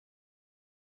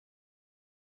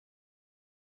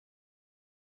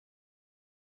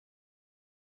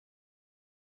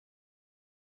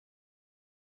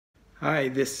Hi,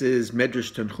 this is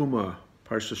Midrash Terumah,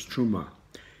 Parshas Terumah.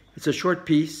 It's a short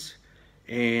piece,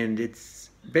 and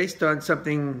it's based on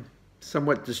something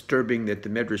somewhat disturbing that the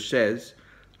Midrash says.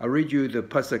 I'll read you the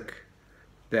pasuk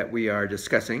that we are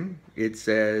discussing. It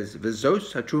says,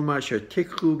 "V'zos hatruma asher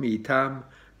tikchu mi'itam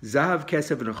zahav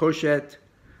kesef v'nechoshet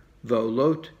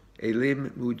v'olot elim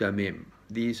mudamim."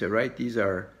 These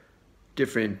are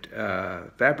different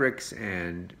fabrics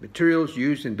and materials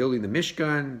used in building the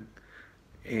Mishkan,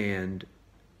 and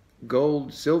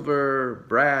gold, silver,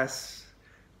 brass,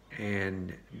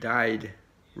 and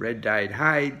red dyed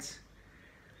hides.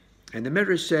 And the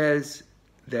Midrash says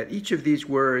that each of these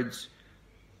words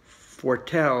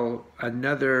foretell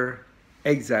another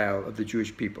exile of the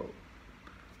Jewish people.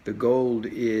 The gold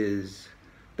is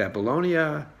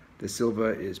Babylonia, the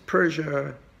silver is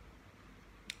Persia,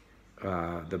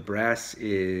 the brass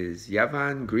is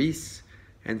Yavan, Greece,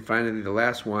 and finally the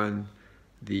last one,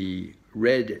 the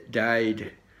red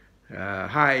dyed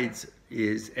hides,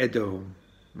 is Edom,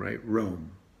 right,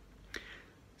 Rome.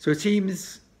 So it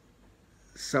seems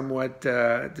somewhat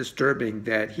disturbing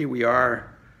that here we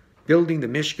are building the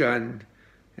Mishkan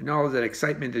and all of that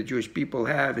excitement the Jewish people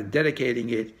have in dedicating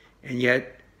it, and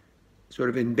yet sort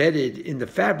of embedded in the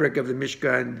fabric of the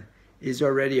Mishkan is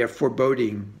already a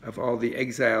foreboding of all the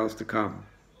exiles to come.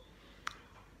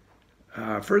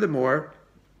 Furthermore,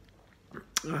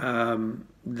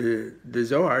 the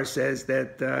Zohar says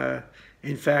that,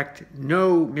 in fact,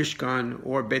 no Mishkan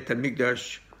or Beit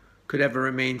HaMikdash could ever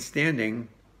remain standing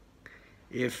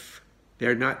if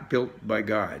they're not built by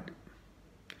God.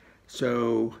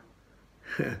 So,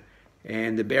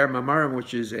 and the Be'er Mamarim,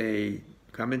 which is a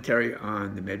commentary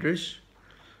on the Midrash,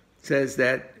 says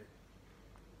that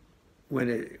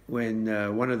when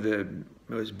one of the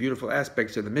most beautiful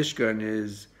aspects of the Mishkan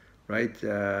is, right,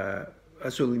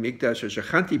 Asuli Mikdash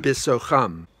Shachanti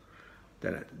Bisocham,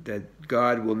 that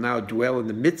God will now dwell in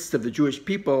the midst of the Jewish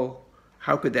people.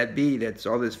 How could that be? That's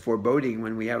all this foreboding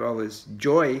when we have all this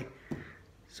joy.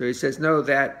 So he says, no,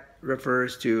 that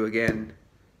refers to, again,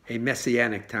 a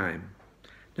messianic time.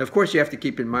 Now, of course, you have to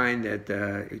keep in mind that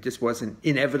it just wasn't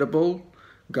inevitable.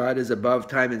 God is above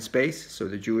time and space, so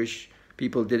the Jewish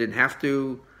people didn't have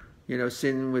to,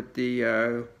 sin with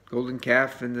the golden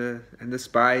calf and the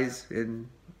spies, and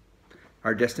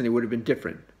our destiny would have been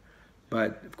different.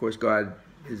 But, of course, God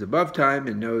is above time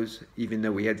and knows, even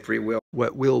though we had free will,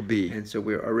 what will be. And so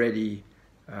we already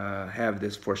have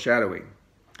this foreshadowing.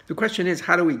 The question is,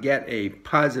 how do we get a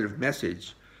positive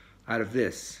message out of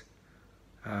this?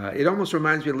 It almost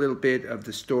reminds me a little bit of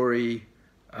the story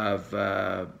of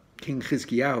King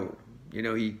Chizkiyahu.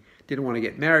 He didn't want to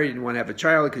get married, didn't want to have a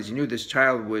child, because he knew this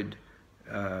child would,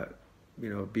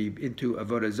 be into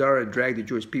Avodah Zarah and drag the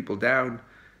Jewish people down.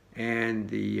 And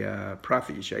the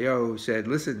prophet Yeshayahu said,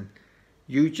 listen,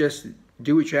 you just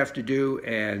do what you have to do,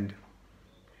 and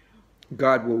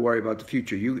God will worry about the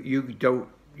future.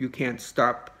 You can't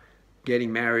stop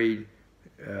getting married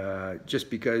just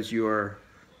because you're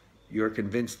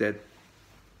convinced that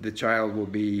the child will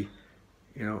be,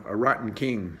 a rotten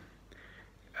king.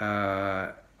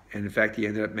 And in fact, he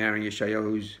ended up marrying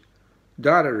Yeshayahu's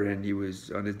daughter, and he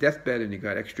was on his deathbed, and he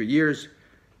got extra years.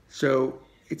 So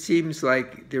it seems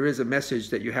like there is a message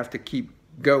that you have to keep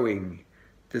going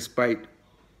despite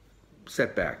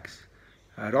setbacks.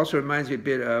 It also reminds me a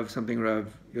bit of something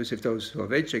Rav Yosef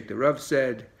Soloveitchik, the Rav,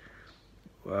 said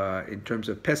in terms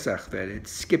of Pesach, that it's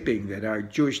skipping, that our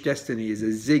Jewish destiny is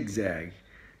a zigzag.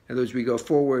 In other words, we go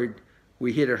forward,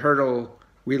 we hit a hurdle,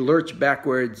 we lurch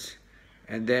backwards,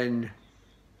 and then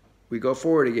we go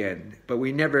forward again. But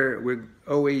we're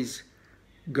always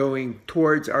going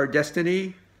towards our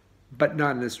destiny, but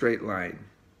not in a straight line,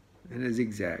 in a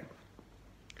zigzag.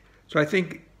 So I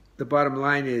think the bottom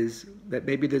line is that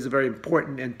maybe there's a very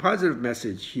important and positive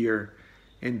message here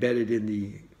embedded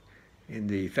in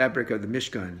the fabric of the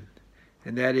Mishkan,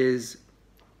 and that is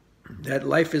that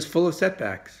life is full of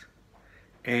setbacks,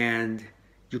 and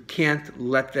you can't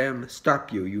let them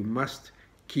stop you. You must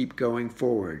keep going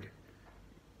forward.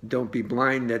 Don't be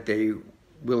blind that they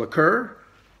will occur,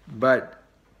 but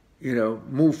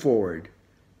move forward.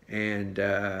 And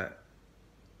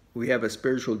we have a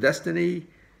spiritual destiny,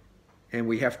 and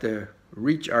we have to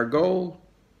reach our goal,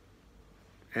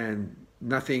 and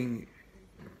nothing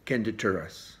can deter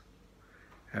us.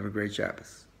 Have a great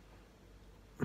Shabbos.